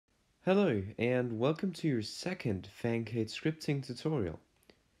Hello, and welcome to your second Fancade scripting tutorial.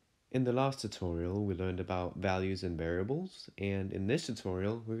 In the last tutorial, we learned about values and variables, and in this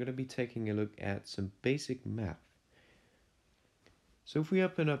tutorial, we're going to be taking a look at some basic math. So if we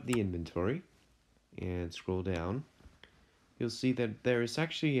open up the inventory and scroll down, you'll see that there is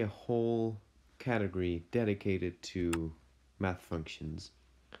actually a whole category dedicated to math functions.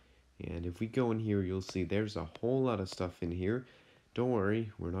 And if we go in here, you'll see there's a whole lot of stuff in here. Don't worry,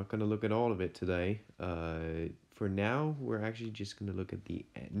 we're not going to look at all of it today. For now, we're actually just going to look at the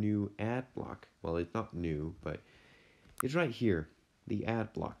new add block. Well, it's not new, but it's right here, the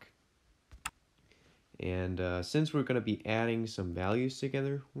add block. And since we're going to be adding some values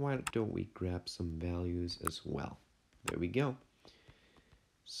together, why don't we grab some values as well? There we go.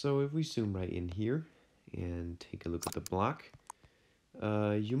 So if we zoom right in here and take a look at the block,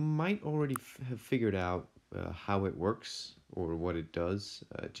 you might already have figured out how it works or what it does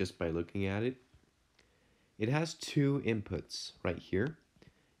just by looking at it. It has two inputs right here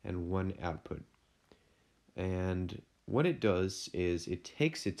and one output. And what it does is it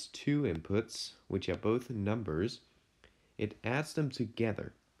takes its two inputs, which are both numbers, it adds them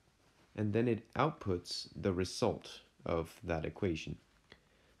together, and then it outputs the result of that equation.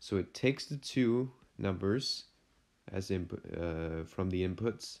 So it takes the two numbers as input from the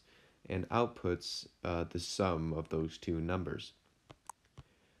inputs and outputs the sum of those two numbers.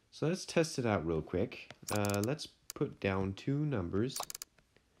 So let's test it out real quick. Let's put down two numbers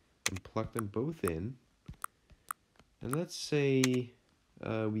and plug them both in. And let's say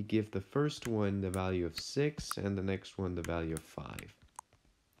we give the first one the value of 6 and the next one the value of 5.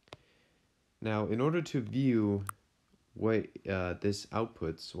 Now, in order to view what this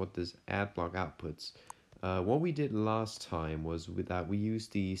outputs, what this add block outputs, what we did last time was that we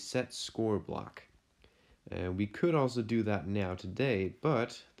used the set score block. And we could also do that now today,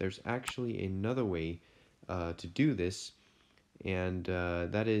 but there's actually another way to do this, and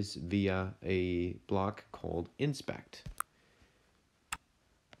that is via a block called inspect.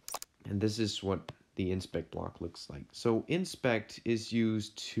 And this is what the inspect block looks like. So inspect is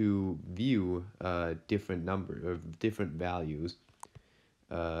used to view different values.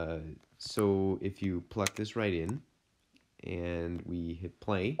 So if you plug this right in and we hit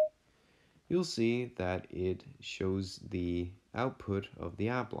play, you'll see that it shows the output of the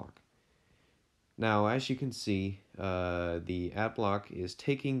add block. Now, as you can see, the add block is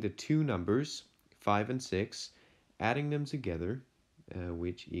taking the two numbers, 5 and 6, adding them together,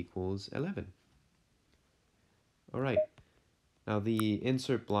 which equals 11. Alright, now the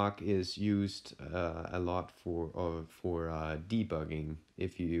insert block is used a lot for debugging.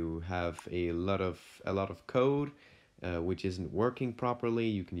 If you have a lot of code which isn't working properly,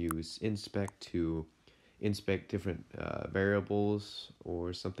 you can use inspect to inspect different variables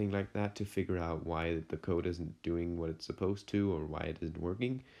or something like that to figure out why the code isn't doing what it's supposed to or why it isn't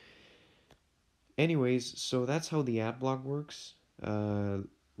working. Anyways, so that's how the add block works.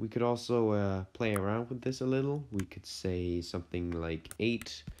 We could also play around with this a little. We could say something like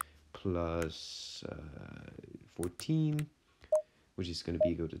 8 plus 14, which is going to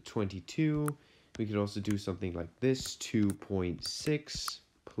be equal to 22. We could also do something like this, 2.6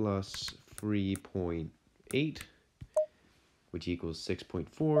 plus 3.8, which equals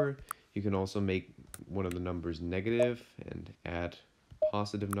 6.4. You can also make one of the numbers negative and add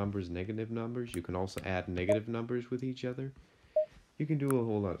positive numbers, negative numbers. You can also add negative numbers with each other. You can do a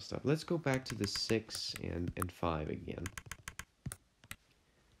whole lot of stuff. Let's go back to the 6 and 5 again.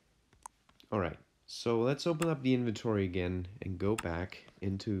 Alright, so let's open up the inventory again and go back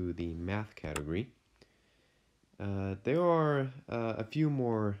into the math category. There are a few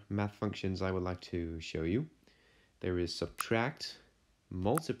more math functions I would like to show you. There is subtract,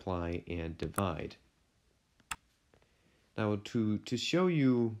 multiply, and divide. Now to show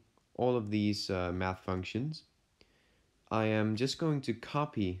you all of these math functions, I am just going to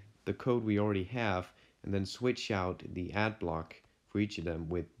copy the code we already have and then switch out the add block for each of them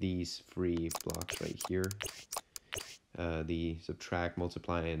with these three blocks right here, the subtract,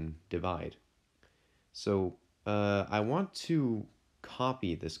 multiply, and divide. So I want to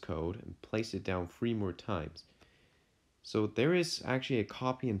copy this code and place it down 3 more times. So there is actually a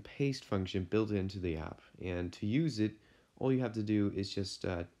copy and paste function built into the app, and to use it, all you have to do is just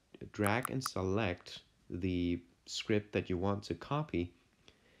drag and select the script that you want to copy,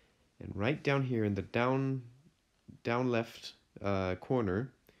 and right down here in the down left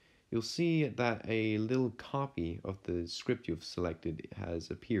corner, you'll see that a little copy of the script you've selected has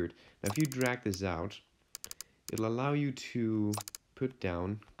appeared. Now if you drag this out, it'll allow you to put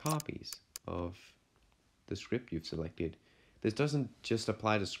down copies of the script you've selected. This doesn't just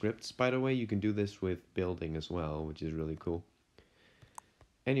apply to scripts, by the way. You can do this with building as well, which is really cool.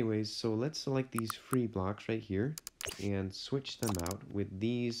 Anyways, so let's select these three blocks right here and switch them out with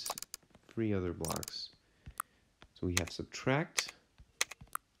these three other blocks. So we have subtract,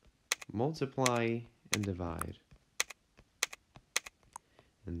 multiply, and divide.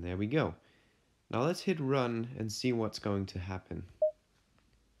 And there we go. Now let's hit run and see what's going to happen.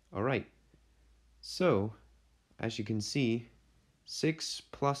 Alright, so as you can see, 6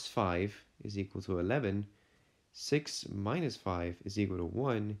 plus 5 is equal to 11, 6 minus 5 is equal to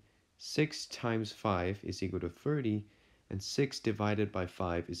 1, 6 times 5 is equal to 30, and 6 divided by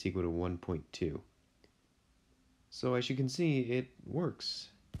 5 is equal to 1.2. So as you can see, it works.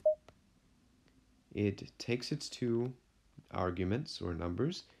 It takes its two arguments or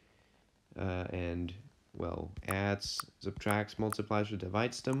numbers and, well, adds, subtracts, multiplies, or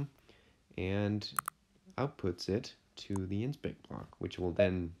divides them, and outputs it to the inspect block, which will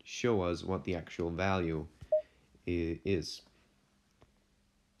then show us what the actual value is.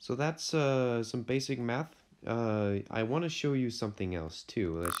 So that's some basic math. I want to show you something else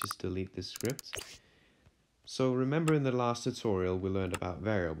too. Let's just delete this script. So remember in the last tutorial we learned about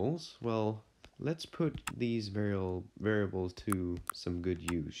variables. Well, let's put these variables to some good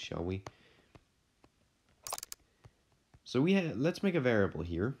use, shall we? So let's make a variable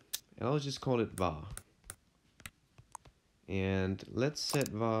here, and I'll just call it var. And let's set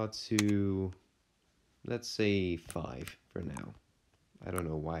var to, let's say 5 for now. I don't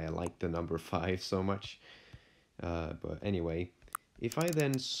know why I like the number 5 so much. But anyway, if I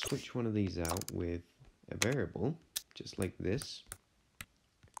then switch one of these out with a variable, just like this.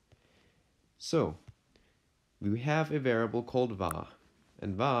 So, we have a variable called var,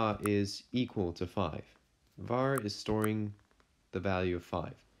 and var is equal to 5. Var is storing the value of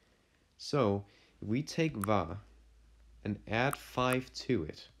 5. So, if we take var and add 5 to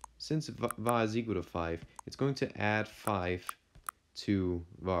it, since var is equal to 5, it's going to add 5 to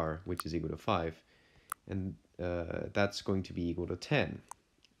var, which is equal to 5, and that's going to be equal to 10,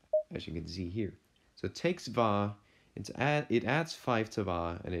 as you can see here. So it takes var, it adds 5 to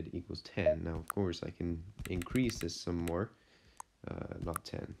var, and it equals 10. Now, of course, I can increase this some more. Not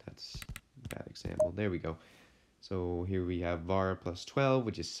 10, that's a bad example. There we go. So here we have var plus 12,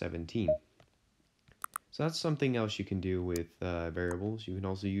 which is 17. So that's something else you can do with variables. You can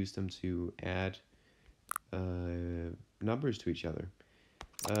also use them to add numbers to each other.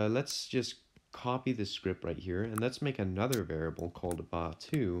 Let's just copy this script right here, and let's make another variable called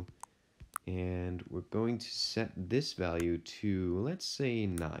var2, and we're going to set this value to, let's say,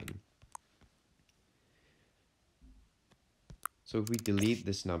 9. So if we delete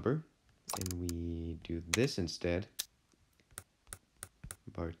this number and we do this instead,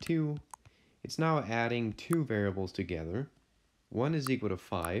 var2, it's now adding two variables together. One is equal to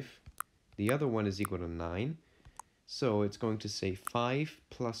 5, the other one is equal to 9. So it's going to say 5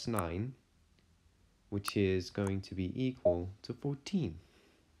 plus 9, which is going to be equal to 14.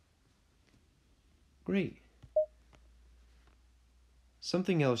 Great.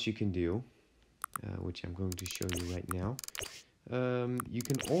 Something else you can do, which I'm going to show you right now, you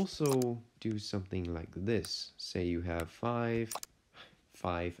can also do something like this. Say you have 5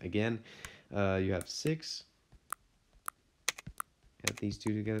 again, you have 6, add these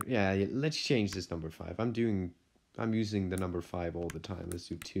two together. Yeah, let's change this number 5. I'm using the number 5 all the time. Let's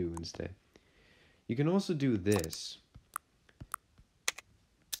do 2 instead. You can also do this.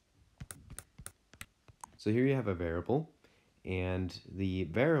 So here you have a variable, and the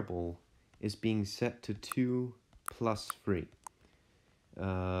variable is being set to 2 plus 3.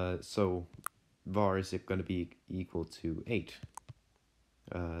 So var is going to be equal to 8.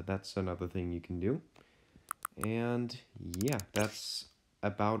 That's another thing you can do. And yeah, that's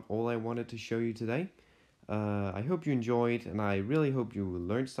about all I wanted to show you today. I hope you enjoyed, and I really hope you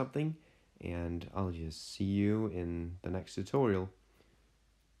learned something, and I'll just see you in the next tutorial.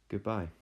 Goodbye.